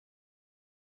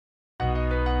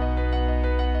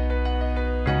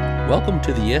Welcome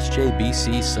to the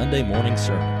SJBC Sunday Morning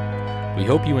Sermon. We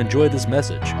hope you enjoy this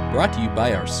message, brought to you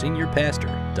by our senior pastor,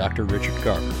 Dr. Richard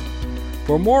Carver.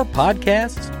 For more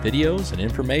podcasts, videos, and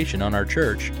information on our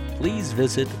church, please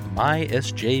visit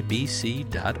mysjbc.org.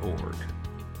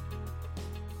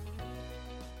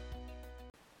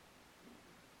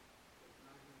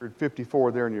 Read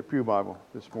 54 there in your pew Bible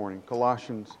this morning,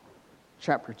 Colossians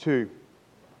chapter 2.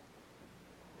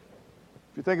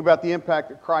 If you think about the impact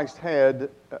that Christ had,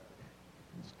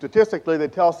 statistically they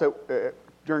tell us that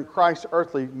during Christ's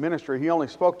earthly ministry, he only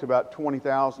spoke to about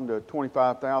 20,000 to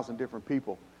 25,000 different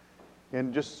people.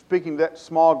 And just speaking to that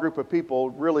small group of people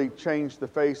really changed the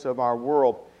face of our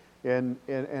world and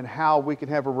how we can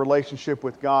have a relationship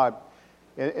with God.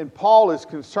 And Paul is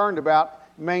concerned about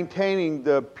maintaining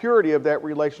the purity of that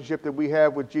relationship that we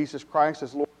have with Jesus Christ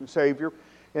as Lord and Savior.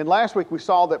 And last week we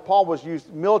saw that Paul was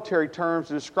used military terms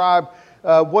to describe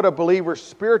what a believer's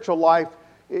spiritual life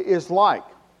is like.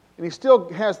 And he still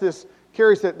has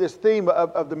carries this theme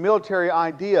of the military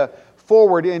idea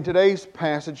forward in today's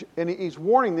passage, and he's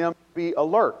warning them to be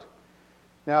alert.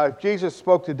 Now, if Jesus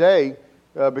spoke today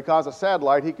because of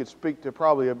satellite, he could speak to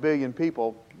probably 1 billion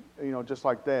people, just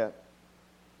like that.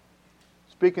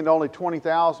 Speaking to only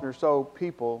 20,000 or so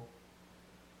people,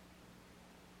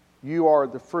 you are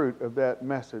the fruit of that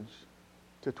message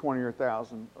to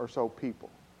 20,000 or so people.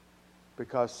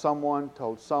 Because someone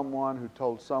told someone who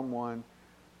told someone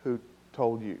who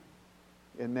told you.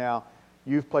 And now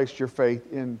you've placed your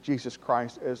faith in Jesus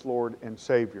Christ as Lord and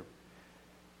Savior.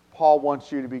 Paul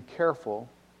wants you to be careful,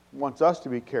 wants us to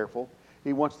be careful.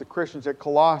 He wants the Christians at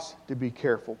Colossae to be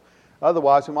careful.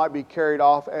 Otherwise, we might be carried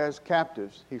off as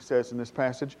captives, he says in this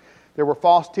passage. There were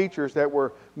false teachers that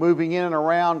were moving in and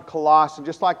around Colossae. And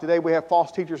just like today, we have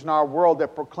false teachers in our world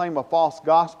that proclaim a false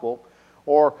gospel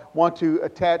or want to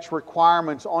attach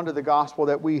requirements onto the gospel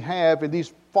that we have. And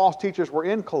these false teachers were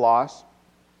in Colossae,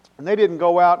 and they didn't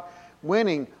go out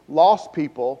winning lost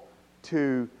people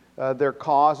to their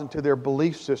cause and to their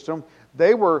belief system.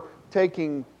 They were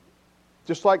taking,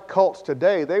 just like cults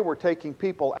today, they were taking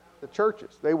people out of the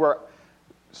churches. They were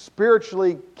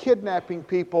spiritually kidnapping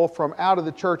people from out of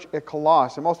the church at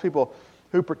Colossae. And most people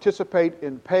who participate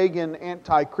in pagan,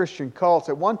 anti-Christian cults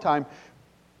at one time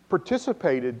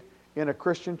participated in a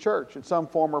Christian church in some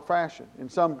form or fashion, in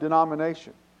some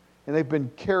denomination. And they've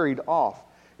been carried off.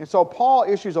 And so Paul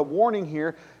issues a warning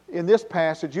here in this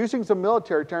passage, using some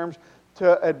military terms,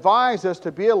 to advise us to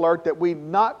be alert that we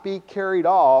not be carried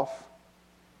off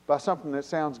by something that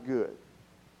sounds good,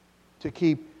 to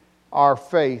keep our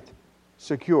faith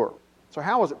secure. So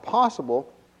how is it possible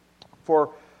for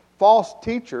false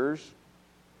teachers,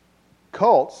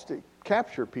 cults, to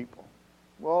capture people?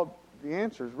 Well, the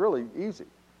answer is really easy.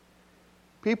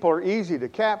 People are easy to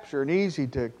capture and easy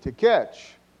to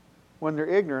catch when they're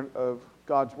ignorant of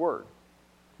God's Word.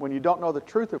 When you don't know the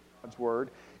truth of God's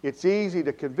Word, it's easy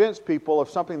to convince people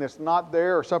of something that's not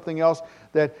there or something else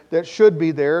that should be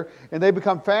there. And they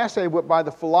become fascinated by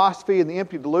the philosophy and the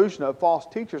empty delusion of false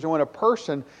teachers. And when a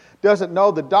person doesn't know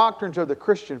the doctrines of the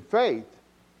Christian faith,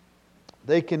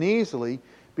 they can easily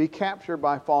be captured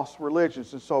by false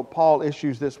religions. And so Paul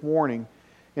issues this warning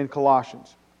in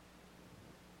Colossians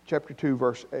chapter 2,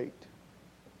 verse 8.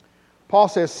 Paul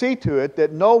says, "See to it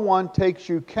that no one takes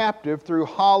you captive through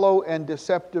hollow and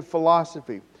deceptive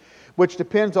philosophy, which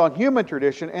depends on human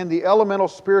tradition and the elemental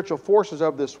spiritual forces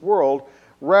of this world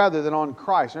rather than on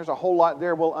Christ." And there's a whole lot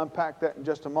there. We'll unpack that in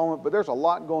just a moment, but there's a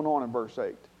lot going on in verse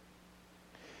 8.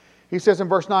 He says in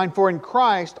verse 9, "For in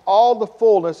Christ all the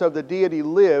fullness of the deity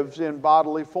lives in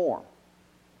bodily form.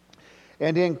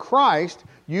 And in Christ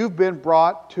you've been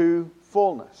brought to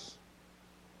fullness."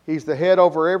 He's the head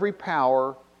over every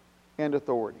power and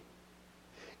authority.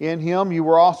 "In Him you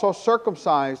were also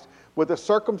circumcised with a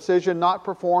circumcision not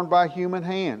performed by human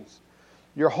hands.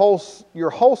 Your whole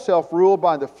self ruled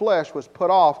by the flesh was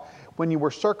put off when you were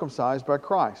circumcised by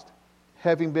Christ,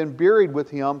 having been buried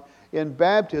with Him in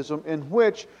baptism, in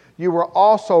which you were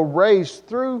also raised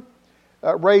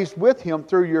with Him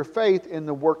through your faith in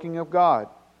the working of God,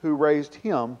 who raised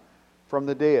Him from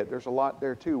the dead." There's a lot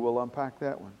there too. We'll unpack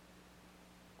that one.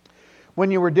 "When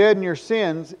you were dead in your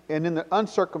sins and in the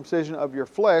uncircumcision of your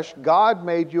flesh, God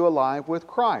made you alive with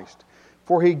Christ.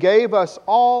 For He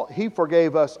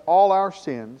forgave us all our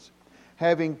sins,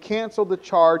 having canceled the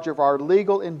charge of our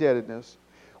legal indebtedness,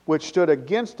 which stood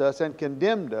against us and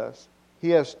condemned us.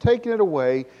 He has taken it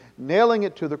away, nailing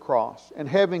it to the cross, and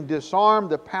having disarmed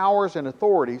the powers and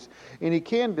authorities." And He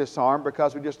can disarm,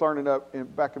 because we just learned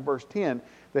it back in verse 10,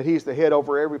 that He's the head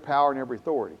over every power and every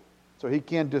authority. So He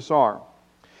can disarm.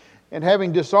 "And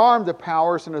having disarmed the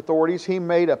powers and authorities, He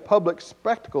made a public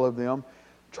spectacle of them,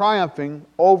 triumphing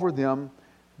over them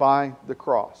by the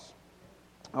cross.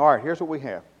 All right, here's what we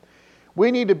have. We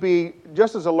need to be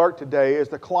just as alert today as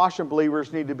the Colossian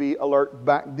believers need to be alert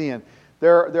back then.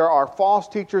 There are false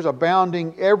teachers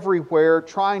abounding everywhere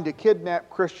trying to kidnap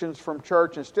Christians from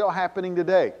church, and still happening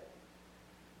today.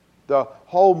 The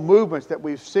whole movements that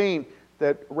we've seen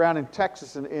that around in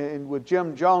Texas and with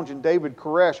Jim Jones and David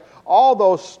Koresh, all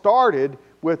those started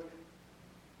with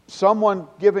someone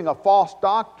giving a false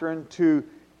doctrine to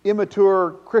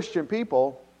immature Christian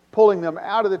people, pulling them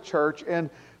out of the church and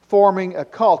forming a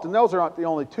cult. And those are not the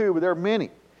only two, but there are many.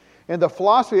 And the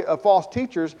philosophy of false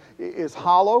teachers is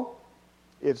hollow,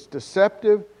 it's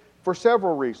deceptive for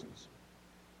several reasons.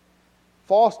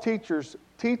 False teachers'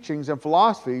 teachings and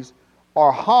philosophies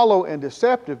are hollow and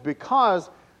deceptive because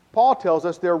Paul tells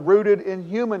us they're rooted in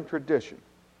human tradition.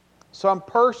 Some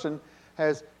person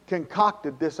has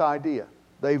concocted this idea.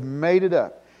 They've made it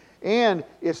up. And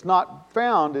it's not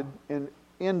founded in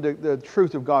the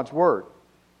truth of God's Word.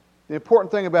 The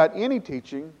important thing about any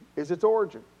teaching is its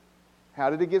origin. How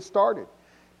did it get started?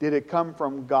 Did it come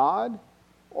from God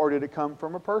or did it come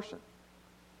from a person?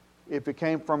 If it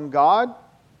came from God,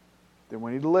 then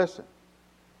we need to listen.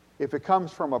 If it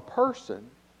comes from a person,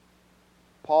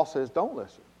 Paul says don't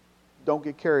listen. Don't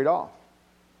get carried off.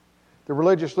 The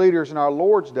religious leaders in our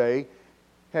Lord's day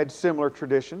had similar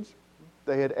traditions.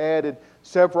 They had added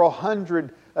several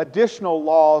hundred additional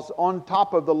laws on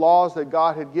top of the laws that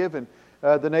God had given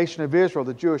the nation of Israel,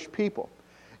 the Jewish people.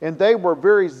 And they were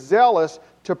very zealous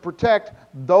to protect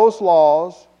those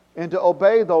laws and to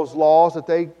obey those laws that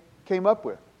they came up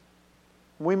with.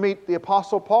 We meet the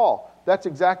Apostle Paul. That's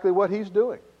exactly what he's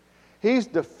doing. He's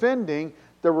defending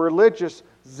the religious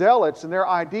zealots and their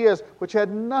ideas, which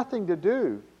had nothing to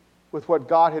do with what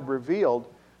God had revealed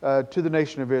to the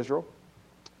nation of Israel.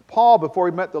 Paul, before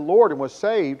he met the Lord and was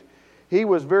saved, he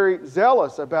was very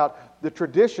zealous about the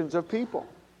traditions of people.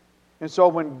 And so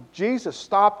when Jesus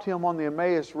stopped him on the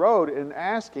Emmaus Road and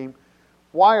asked him,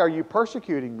 "Why are you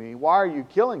persecuting me? Why are you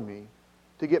killing me?"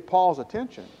 to get Paul's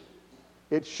attention,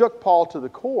 it shook Paul to the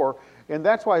core, and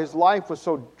that's why his life was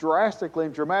so drastically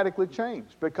and dramatically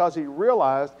changed, because he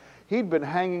realized he'd been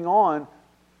hanging on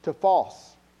to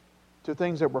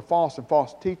things that were false and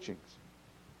false teachings.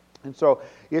 And so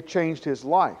it changed his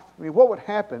life. I mean, what would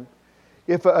happen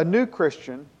if a new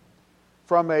Christian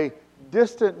from a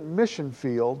distant mission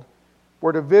field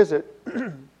were to visit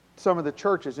some of the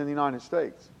churches in the United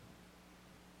States?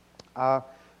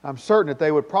 I'm certain that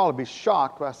they would probably be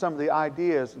shocked by some of the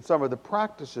ideas and some of the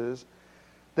practices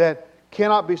that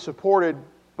cannot be supported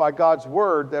by God's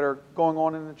Word that are going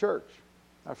on in the church.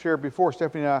 I've shared before,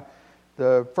 Stephanie and I,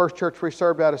 the first church we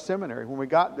served out of seminary, when we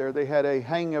got there, they had a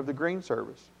hanging of the green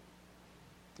service.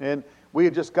 And we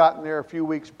had just gotten there a few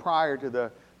weeks prior to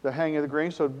the hanging of the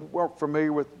green, so weren't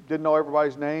familiar with, didn't know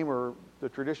everybody's name or the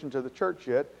traditions of the church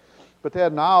yet. But they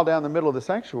had an aisle down the middle of the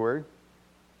sanctuary,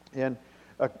 and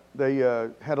they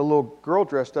had a little girl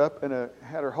dressed up and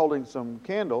had her holding some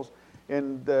candles,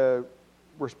 and the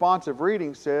responsive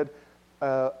reading said,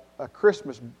 "A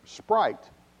Christmas sprite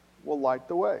will light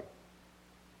the way."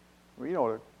 Well, you know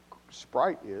what a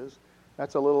sprite is.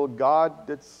 That's a little god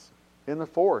that's in the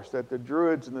forest that the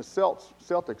Druids and the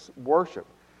Celtics worship.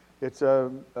 It's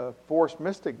a forest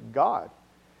mystic god.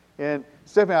 And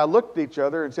Stephanie and I looked at each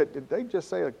other and said, "Did they just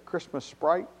say a Christmas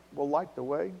sprite will light the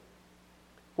way?"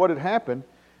 What had happened,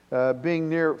 being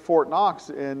near Fort Knox,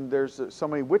 and there's so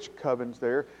many witch covens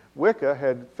there, Wicca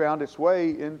had found its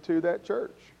way into that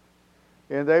church.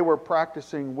 And they were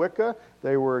practicing Wicca.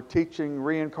 They were teaching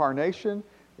reincarnation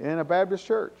in a Baptist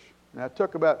church. Now, it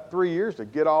took about 3 years to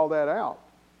get all that out.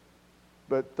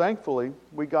 But thankfully,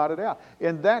 we got it out.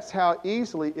 And that's how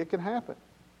easily it can happen.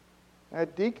 I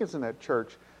had deacons in that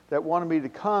church that wanted me to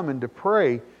come and to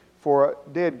pray for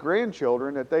dead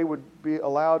grandchildren that they would be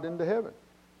allowed into heaven.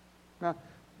 Now,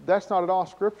 that's not at all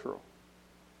scriptural.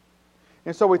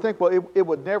 And so we think, well, it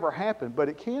would never happen, but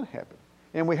it can happen.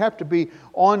 And we have to be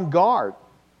on guard.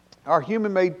 Our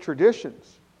human-made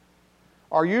traditions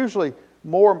are usually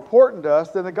more important to us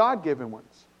than the God-given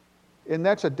ones. And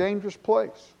that's a dangerous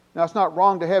place. Now, it's not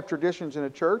wrong to have traditions in a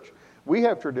church. We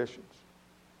have traditions.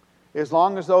 As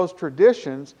long as those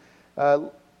traditions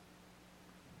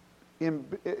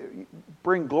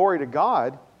bring glory to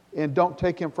God and don't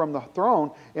take Him from the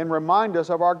throne and remind us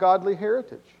of our godly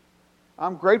heritage.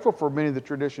 I'm grateful for many of the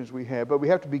traditions we have, but we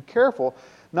have to be careful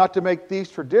not to make these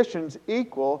traditions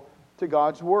equal to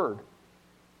God's Word.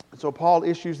 And so Paul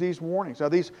issues these warnings. Now,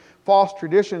 these false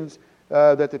traditions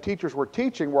that the teachers were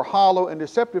teaching were hollow and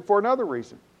deceptive for another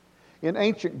reason. In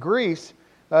ancient Greece,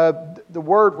 the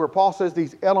word where Paul says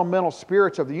these elemental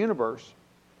spirits of the universe,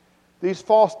 these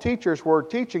false teachers were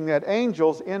teaching that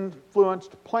angels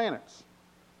influenced planets.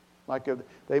 Like if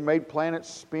they made planets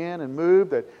spin and move,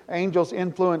 that angels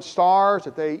influence stars,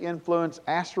 that they influence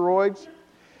asteroids.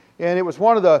 And it was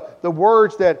one of the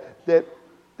words that the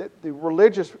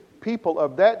religious people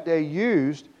of that day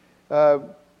used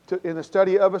in the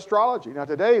study of astrology. Now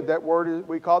today, that word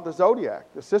we call it the zodiac,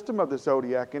 the system of the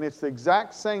zodiac. And it's the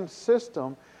exact same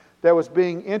system that was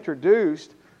being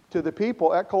introduced to the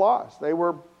people at Colossus. They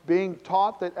were being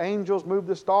taught that angels move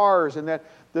the stars, and that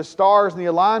the stars and the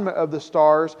alignment of the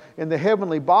stars in the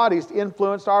heavenly bodies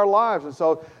influenced our lives. And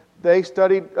so they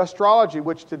studied astrology,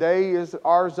 which today is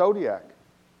our zodiac.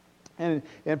 And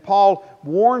Paul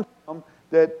warned them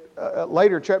that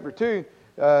later, chapter 2,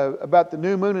 about the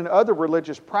new moon and other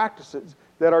religious practices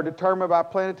that are determined by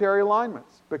planetary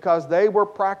alignments, because they were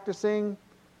practicing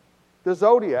the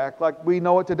zodiac like we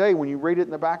know it today when you read it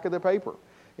in the back of the paper.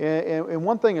 And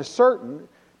one thing is certain,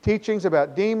 teachings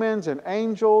about demons and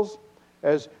angels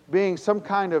as being some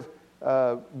kind of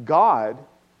God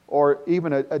or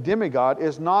even a demigod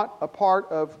is not a part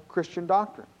of Christian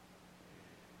doctrine.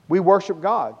 We worship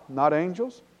God, not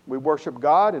angels. We worship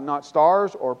God and not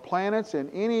stars or planets, and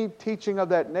any teaching of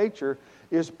that nature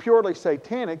is purely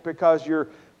satanic because you're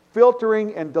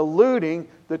filtering and diluting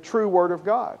the true Word of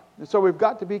God. And so we've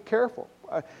got to be careful.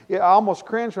 I almost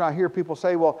cringe when I hear people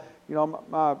say, well, you know,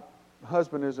 my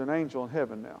husband is an angel in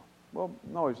heaven now. Well,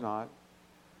 no, he's not.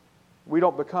 We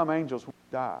don't become angels when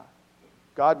we die.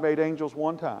 God made angels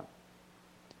one time.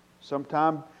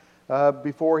 Sometime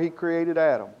before He created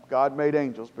Adam, God made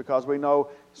angels, because we know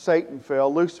Satan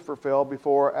fell, Lucifer fell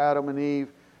before Adam and Eve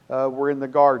were in the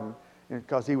garden,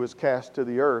 because he was cast to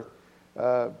the earth.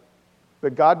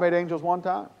 But God made angels one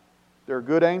time. There are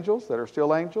good angels that are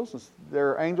still angels.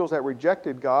 There are angels that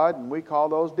rejected God, and we call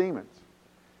those demons.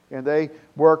 And they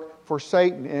work for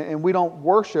Satan. And we don't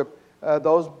worship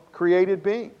those created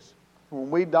beings.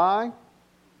 When we die,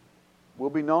 we'll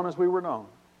be known as we were known.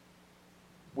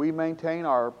 We maintain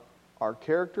our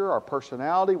character, our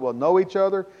personality. We'll know each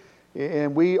other.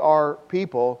 And we are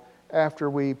people after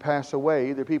we pass away,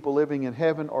 either people living in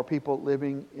heaven or people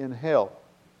living in hell.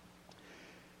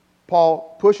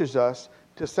 Paul pushes us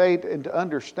to say and to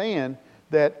understand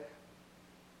that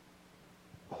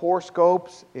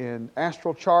horoscopes and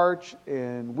astral charts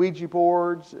and Ouija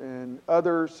boards and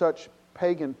other such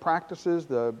pagan practices,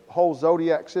 the whole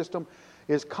zodiac system,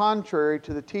 is contrary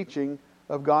to the teaching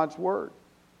of God's Word.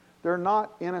 They're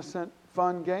not innocent,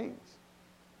 fun games.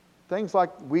 Things like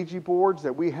Ouija boards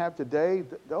that we have today,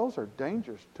 those are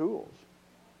dangerous tools,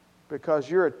 because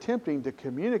you're attempting to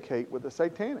communicate with the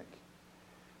satanic.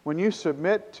 When you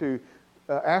submit to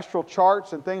astral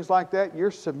charts and things like that,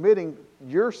 you're submitting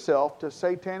yourself to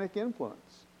satanic influence.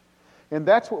 And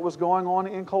that's what was going on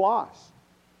in Colossus.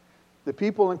 The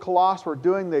people in Colossus were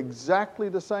doing exactly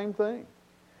the same thing.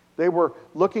 They were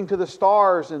looking to the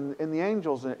stars and the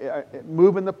angels,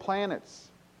 moving the planets.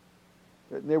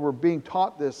 They were being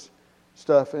taught this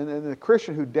stuff. And the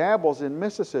Christian who dabbles in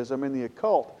mysticism and the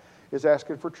occult is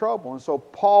asking for trouble. And so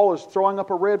Paul is throwing up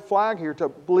a red flag here to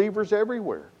believers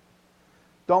everywhere.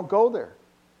 Don't go there.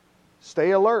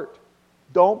 Stay alert.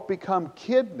 Don't become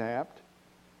kidnapped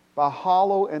by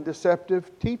hollow and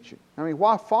deceptive teaching. I mean,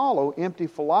 why follow empty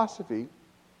philosophy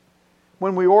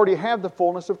when we already have the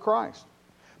fullness of Christ?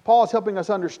 Paul is helping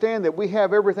us understand that we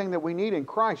have everything that we need in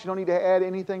Christ. You don't need to add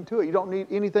anything to it. You don't need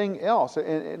anything else.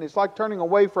 And it's like turning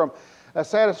away from a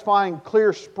satisfying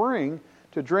clear spring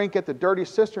to drink at the dirty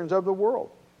cisterns of the world.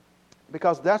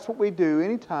 Because that's what we do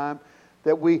anytime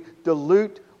that we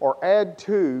dilute or add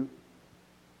to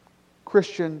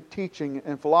Christian teaching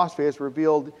and philosophy as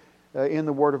revealed in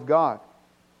the Word of God.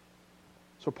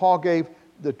 So Paul gave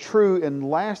the true and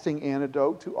lasting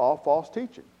antidote to all false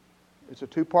teaching. It's a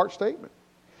two-part statement.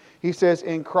 He says,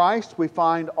 in Christ we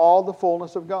find all the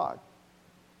fullness of God.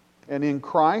 And in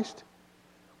Christ,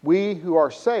 we who are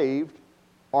saved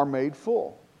are made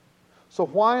full. So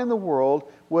why in the world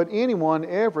would anyone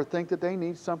ever think that they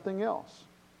need something else?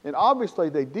 And obviously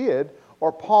they did,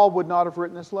 or Paul would not have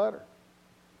written this letter.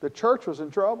 The church was in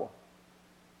trouble.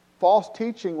 False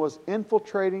teaching was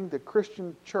infiltrating the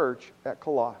Christian church at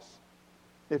Colossus.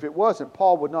 If it wasn't,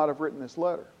 Paul would not have written this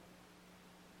letter.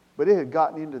 But it had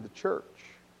gotten into the church.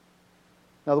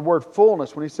 Now the word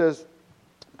fullness, when he says,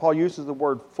 Paul uses the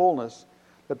word fullness,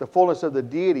 that the fullness of the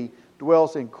deity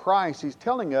dwells in Christ, he's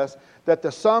telling us that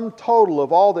the sum total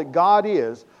of all that God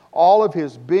is, all of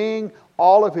His being,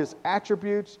 all of His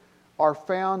attributes are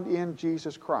found in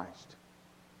Jesus Christ.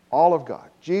 All of God.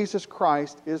 Jesus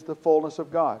Christ is the fullness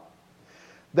of God.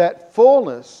 That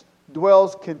fullness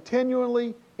dwells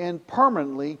continually and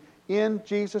permanently in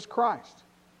Jesus Christ.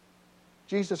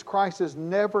 Jesus Christ is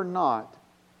never not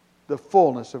the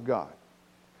fullness of God.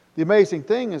 The amazing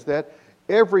thing is that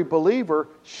every believer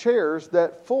shares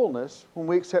that fullness when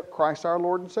we accept Christ our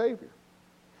Lord and Savior.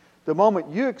 The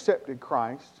moment you accepted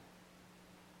Christ,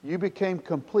 you became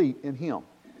complete in Him.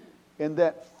 And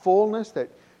that fullness that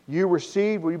you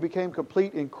received when you became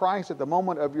complete in Christ at the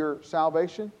moment of your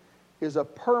salvation is a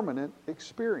permanent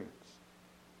experience.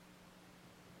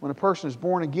 When a person is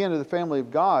born again to the family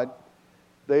of God,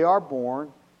 they are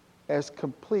born as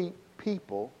complete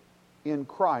people in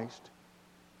Christ,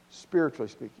 spiritually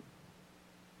speaking.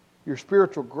 Your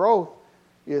spiritual growth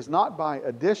is not by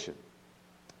addition,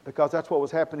 because that's what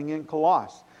was happening in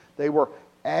Colossus. They were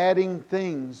adding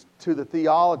things to the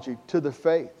theology, to the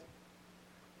faith.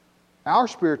 Our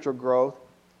spiritual growth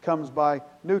comes by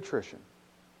nutrition.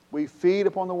 We feed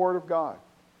upon the Word of God.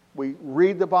 We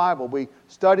read the Bible. We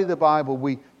study the Bible.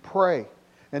 We pray.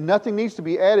 And nothing needs to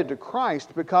be added to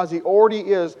Christ because He already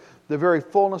is the very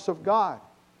fullness of God.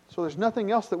 So there's nothing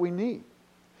else that we need.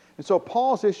 And so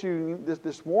Paul's issuing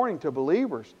this warning to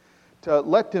believers to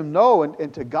let them know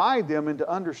and to guide them into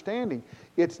understanding.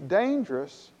 It's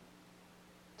dangerous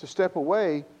to step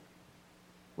away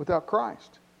without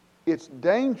Christ. It's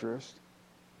dangerous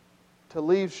to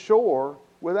leave shore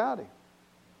without Him.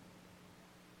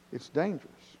 It's dangerous.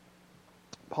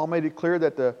 Paul made it clear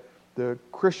that the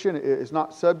Christian is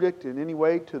not subject in any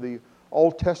way to the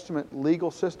Old Testament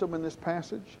legal system in this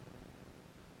passage.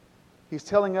 He's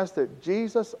telling us that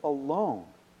Jesus alone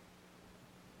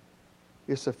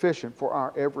is sufficient for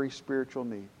our every spiritual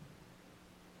need.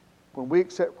 When we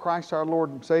accept Christ our Lord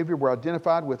and Savior, we're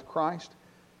identified with Christ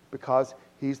because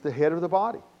He's the head of the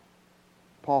body,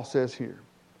 Paul says here.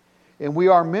 And we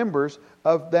are members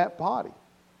of that body.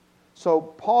 So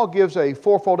Paul gives a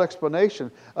fourfold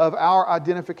explanation of our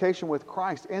identification with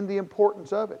Christ and the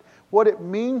importance of it. What it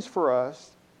means for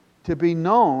us to be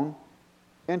known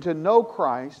and to know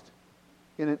Christ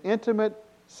in an intimate,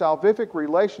 salvific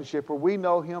relationship where we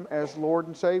know Him as Lord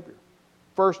and Savior.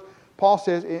 First, Paul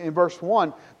says in verse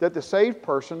 1 that the saved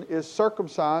person is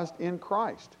circumcised in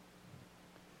Christ.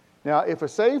 Now, if a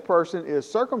saved person is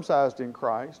circumcised in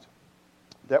Christ,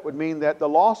 that would mean that the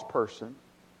lost person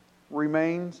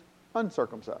remains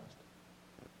uncircumcised.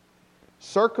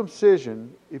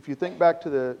 Circumcision, if you think back to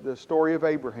the story of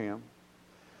Abraham,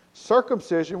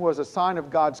 circumcision was a sign of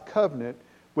God's covenant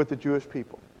with the Jewish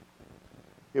people.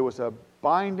 It was a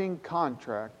binding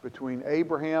contract between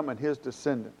Abraham and his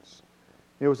descendants.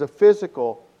 It was a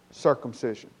physical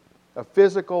circumcision, a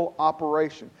physical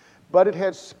operation, but it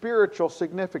had spiritual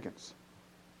significance.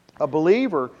 A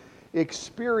believer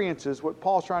experiences what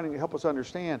Paul's trying to help us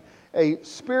understand, a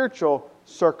spiritual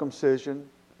circumcision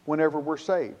whenever we're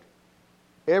saved.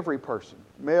 Every person,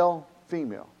 male,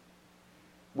 female.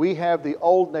 We have the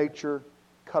old nature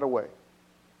cut away,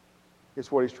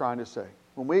 is what he's trying to say.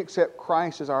 When we accept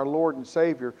Christ as our Lord and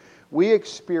Savior, we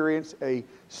experience a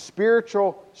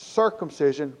spiritual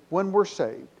circumcision when we're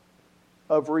saved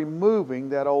of removing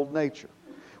that old nature.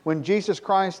 When Jesus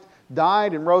Christ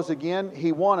died and rose again,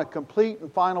 He won a complete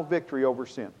and final victory over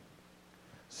sin.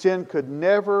 Sin could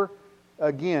never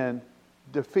again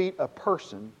defeat a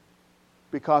person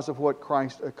because of what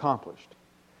Christ accomplished.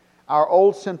 Our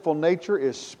old sinful nature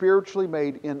is spiritually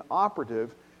made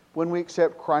inoperative when we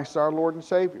accept Christ our Lord and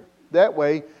Savior. That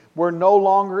way, we're no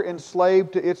longer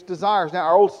enslaved to its desires. Now,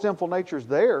 our old sinful nature is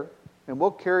there, and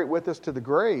we'll carry it with us to the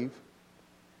grave.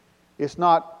 It's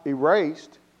not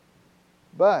erased,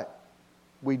 but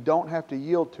we don't have to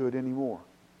yield to it anymore.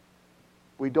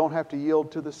 We don't have to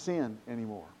yield to the sin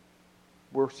anymore.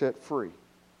 We're set free.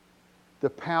 The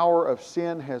power of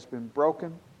sin has been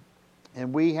broken,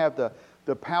 and we have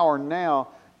the power now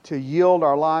to yield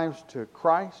our lives to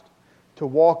Christ, to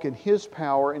walk in His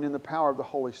power and in the power of the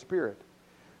Holy Spirit.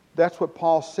 That's what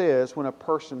Paul says when a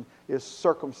person is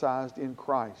circumcised in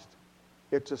Christ.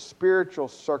 It's a spiritual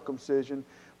circumcision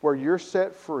where you're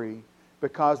set free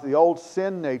because the old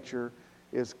sin nature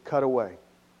is cut away.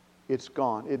 It's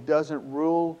gone. It doesn't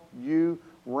rule you,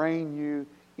 reign you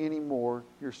anymore.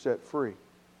 You're set free.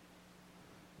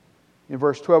 In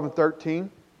verse 12 and 13,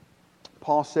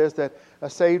 Paul says that a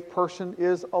saved person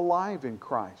is alive in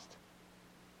Christ.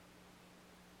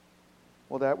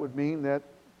 Well, that would mean that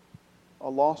a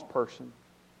lost person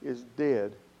is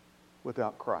dead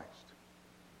without Christ.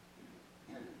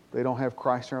 They don't have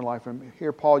Christ in their life. And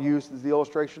here Paul uses the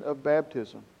illustration of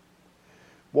baptism.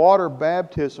 Water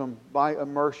baptism by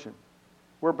immersion.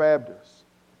 We're Baptists.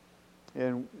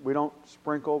 And we don't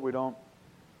sprinkle, we don't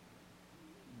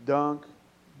dunk.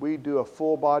 We do a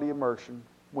full body immersion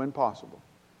when possible.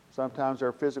 Sometimes there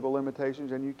are physical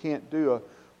limitations and you can't do a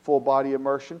full body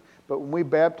immersion. But when we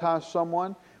baptize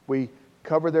someone, we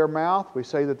cover their mouth, we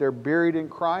say that they're buried in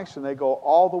Christ, and they go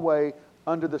all the way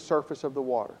under the surface of the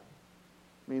water.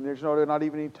 I mean, there's not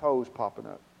even any toes popping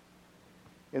up.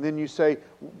 And then you say,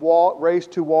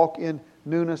 raised to walk in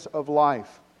newness of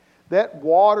life. That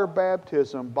water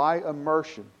baptism by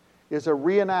immersion is a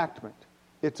reenactment.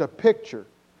 It's a picture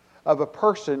of a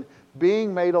person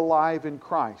being made alive in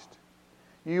Christ.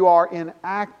 You are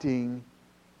enacting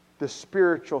the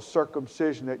spiritual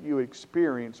circumcision that you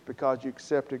experienced because you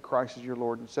accepted Christ as your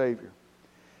Lord and Savior.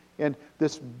 And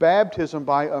this baptism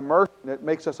by immersion that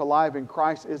makes us alive in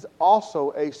Christ is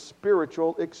also a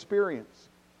spiritual experience.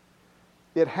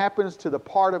 It happens to the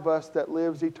part of us that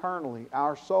lives eternally,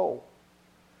 our soul.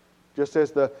 Just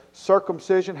as the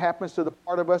circumcision happens to the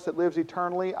part of us that lives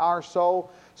eternally, our soul.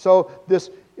 So this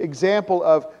example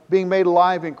of being made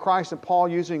alive in Christ, and Paul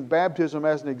using baptism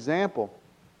as an example,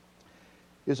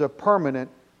 is a permanent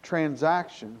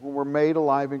transaction when we're made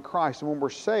alive in Christ. And when we're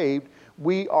saved,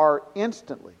 we are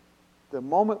instantly, the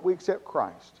moment we accept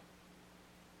Christ,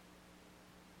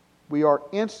 we are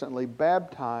instantly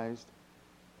baptized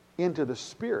into the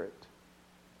Spirit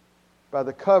by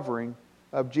the covering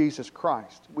of Jesus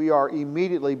Christ. We are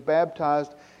immediately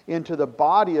baptized into the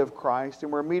body of Christ,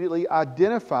 and we're immediately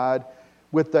identified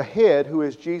with the head, who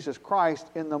is Jesus Christ,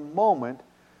 in the moment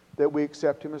that we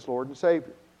accept Him as Lord and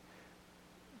Savior.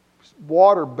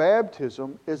 Water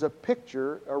baptism is a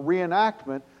picture, a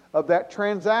reenactment of that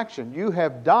transaction. You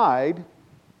have died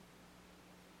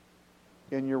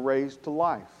and you're raised to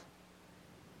life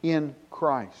in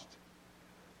Christ.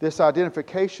 This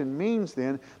identification means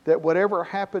then that whatever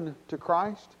happened to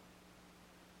Christ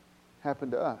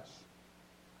happened to us.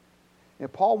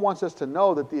 And Paul wants us to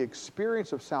know that the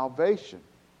experience of salvation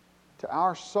to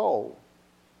our soul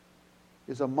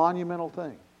is a monumental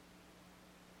thing.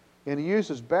 And he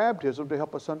uses baptism to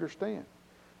help us understand.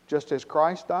 Just as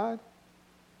Christ died,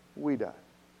 we died.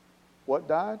 What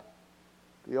died?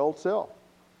 The old self.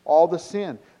 All the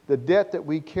sin, the debt that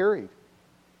we carried.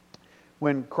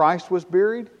 When Christ was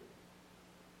buried,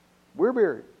 we're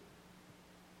buried.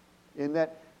 In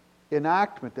that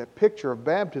enactment, that picture of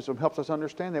baptism helps us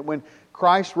understand that when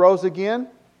Christ rose again,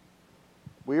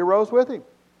 we arose with Him.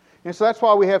 And so that's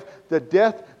why we have the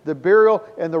death, the burial,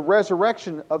 and the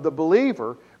resurrection of the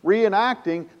believer,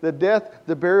 reenacting the death,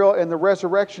 the burial, and the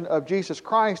resurrection of Jesus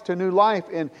Christ to new life.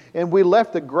 And we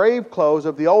left the grave clothes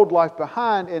of the old life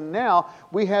behind, and now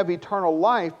we have eternal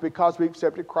life because we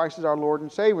accepted Christ as our Lord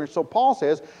and Savior. So Paul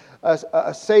says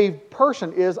a saved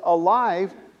person is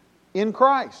alive in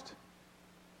Christ.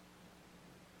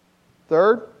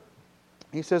 Third,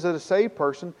 he says that a saved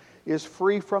person is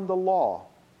free from the law,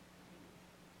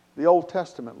 the Old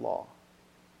Testament law.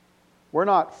 We're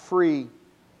not free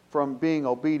from being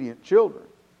obedient children,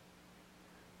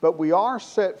 but we are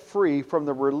set free from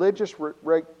the religious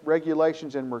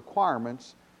regulations and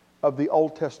requirements of the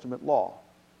Old Testament law.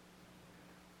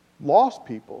 Lost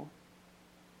people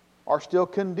are still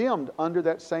condemned under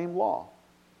that same law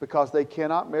because they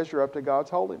cannot measure up to God's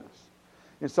holiness.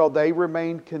 And so they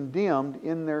remain condemned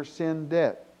in their sin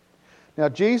debt. Now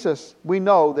Jesus, we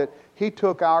know that He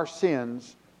took our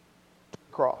sins to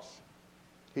the cross.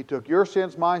 He took your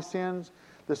sins, my sins,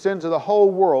 the sins of the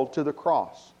whole world to the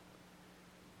cross.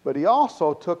 But He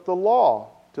also took the law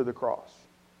to the cross.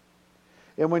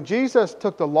 And when Jesus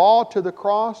took the law to the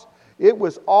cross, it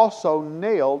was also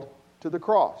nailed to the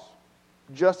cross,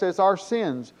 just as our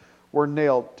sins were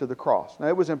nailed to the cross. Now,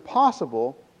 it was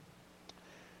impossible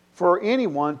for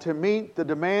anyone to meet the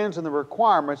demands and the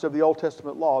requirements of the Old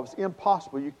Testament law. It was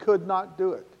impossible. You could not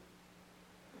do it.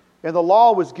 And the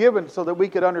law was given so that we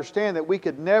could understand that we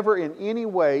could never in any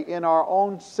way in our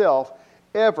own self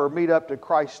ever meet up to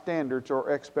Christ's standards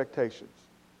or expectations.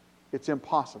 It's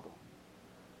impossible.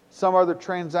 Some other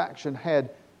transaction had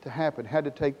to happen, had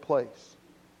to take place.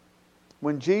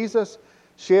 When Jesus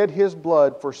shed His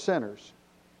blood for sinners,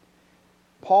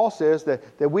 Paul says that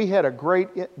we had a great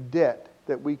debt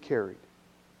that we carried.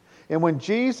 And when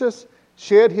Jesus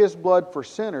shed His blood for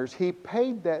sinners, He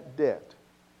paid that debt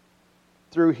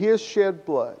through His shed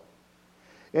blood.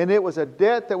 And it was a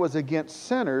debt that was against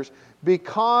sinners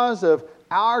because of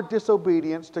our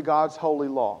disobedience to God's holy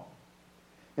law.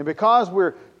 And because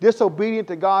we're disobedient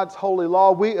to God's holy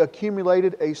law, we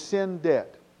accumulated a sin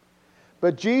debt.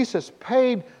 But Jesus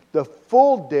paid the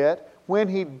full debt when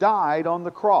He died on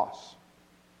the cross.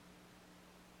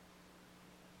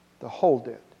 The whole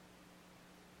debt.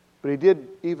 But He did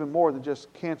even more than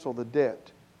just cancel the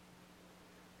debt.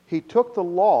 He took the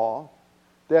law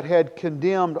that had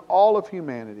condemned all of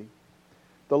humanity.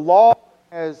 The law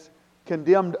has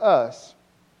condemned us,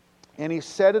 and He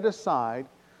set it aside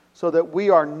so that we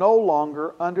are no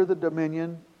longer under the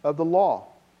dominion of the law.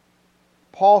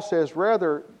 Paul says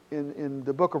rather in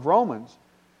the book of Romans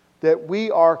that we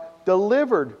are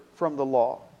delivered from the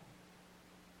law.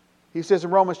 He says in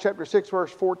Romans chapter 6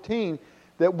 verse 14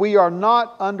 that we are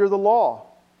not under the law.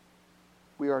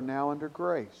 We are now under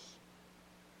grace.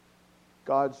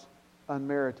 God's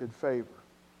unmerited favor.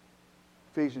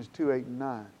 Ephesians 2, 8 and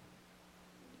 9.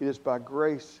 It is by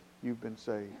grace you've been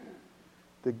saved.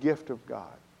 The gift of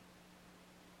God.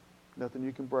 Nothing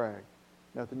you can brag.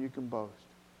 Nothing you can boast.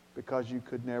 Because you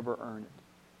could never earn it.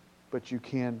 But you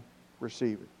can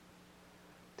receive it.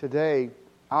 Today,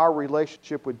 our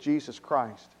relationship with Jesus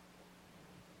Christ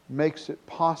makes it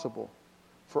possible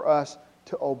for us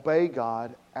to obey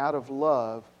God out of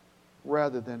love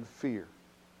rather than fear.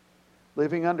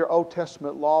 Living under Old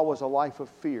Testament law was a life of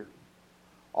fear.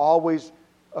 Always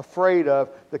afraid of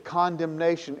the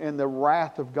condemnation and the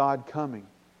wrath of God coming.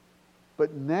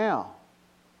 But now,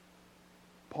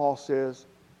 Paul says,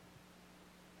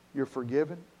 you're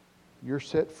forgiven, you're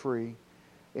set free,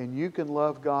 and you can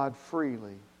love God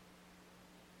freely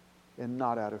and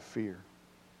not out of fear.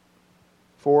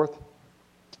 Fourth,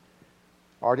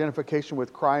 our identification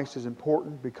with Christ is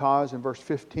important because in verse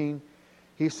 15,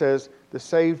 he says, the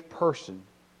saved person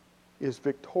is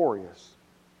victorious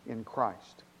in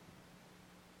Christ.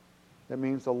 That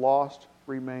means the lost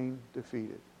remain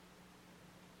defeated.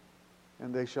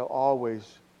 And they shall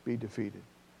always be defeated.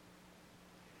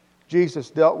 Jesus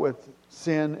dealt with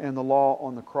sin and the law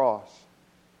on the cross.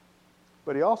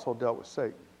 But He also dealt with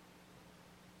Satan.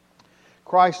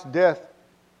 Christ's death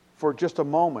for just a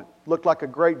moment looked like a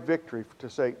great victory to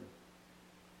Satan.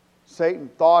 Satan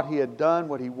thought he had done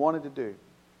what he wanted to do.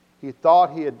 He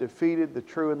thought he had defeated the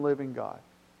true and living God.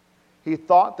 He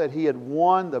thought that he had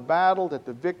won the battle, that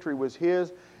the victory was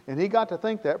his, and he got to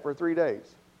think that for 3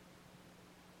 days.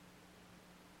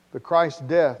 But Christ's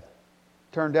death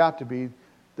turned out to be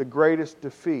the greatest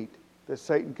defeat that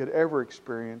Satan could ever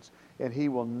experience, and he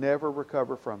will never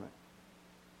recover from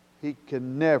it. He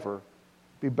can never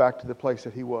be back to the place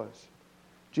that he was.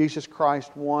 Jesus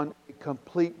Christ won a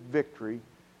complete victory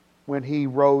when He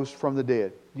rose from the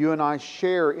dead. You and I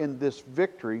share in this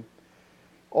victory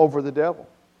over the devil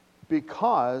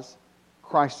because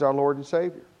Christ is our Lord and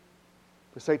Savior.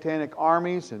 The satanic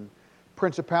armies and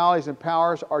principalities and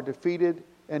powers are defeated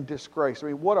and disgraced. I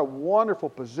mean, what a wonderful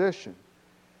position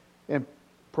and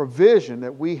provision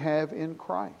that we have in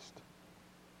Christ.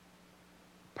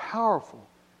 Powerful,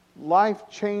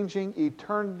 life-changing,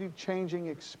 eternity-changing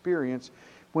experience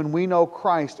when we know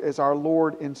Christ as our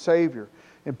Lord and Savior.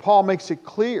 And Paul makes it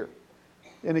clear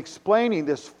in explaining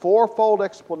this fourfold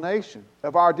explanation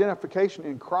of our identification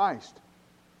in Christ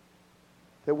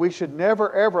that we should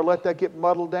never ever let that get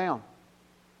muddled down.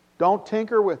 Don't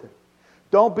tinker with it.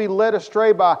 Don't be led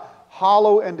astray by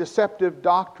hollow and deceptive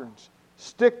doctrines.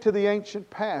 Stick to the ancient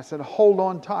past and hold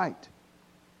on tight.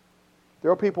 There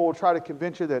are people who will try to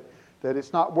convince you that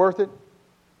it's not worth it.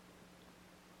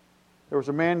 There was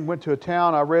a man who went to a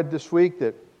town, I read this week,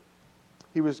 that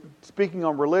he was speaking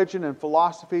on religion and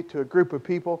philosophy to a group of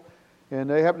people, and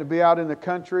they happened to be out in the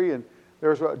country, and there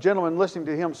was a gentleman listening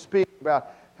to him speak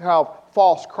about how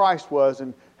false Christ was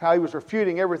and how he was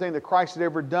refuting everything that Christ had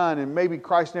ever done, and maybe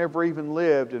Christ never even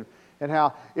lived, and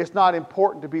how it's not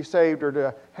important to be saved or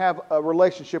to have a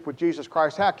relationship with Jesus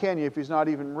Christ. How can you if He's not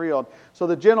even real? So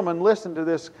the gentleman listened to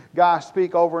this guy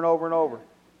speak over and over and over.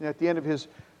 And at the end of his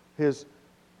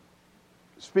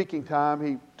speaking time,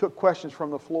 he took questions from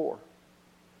the floor.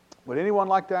 Would anyone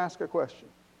like to ask a question?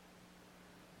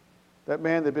 That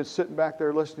man that had been sitting back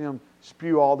there listening to him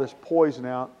spew all this poison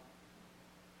out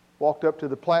walked up to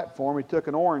the platform. He took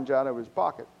an orange out of his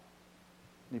pocket.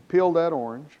 And he peeled that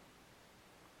orange.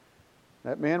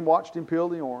 That man watched him peel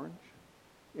the orange.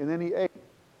 And then he ate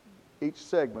each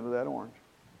segment of that orange.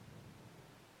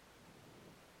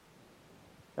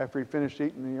 After he finished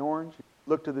eating the orange, he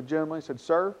looked at the gentleman and said,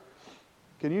 "Sir,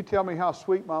 can you tell me how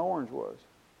sweet my orange was?"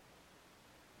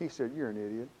 He said, "You're an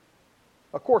idiot.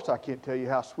 Of course I can't tell you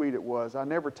how sweet it was. I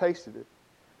never tasted it."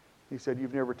 He said,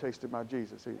 "You've never tasted my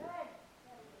Jesus either."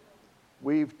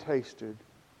 We've tasted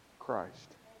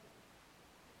Christ.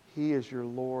 He is your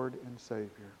Lord and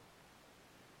Savior.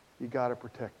 You got to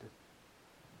protect it.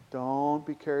 Don't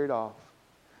be carried off.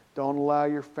 Don't allow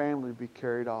your family to be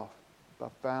carried off by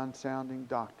fine-sounding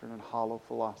doctrine and hollow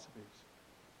philosophies.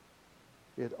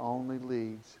 It only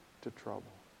leads to trouble.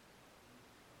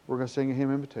 We're going to sing a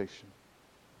hymn invitation.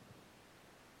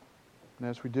 And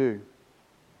as we do,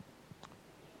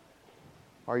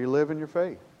 are you living your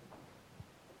faith?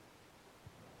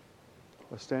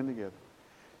 Let's stand together.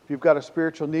 If you've got a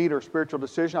spiritual need or a spiritual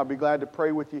decision, I'll be glad to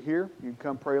pray with you here. You can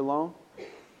come pray alone.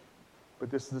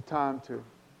 But this is the time to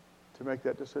make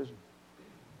that decision.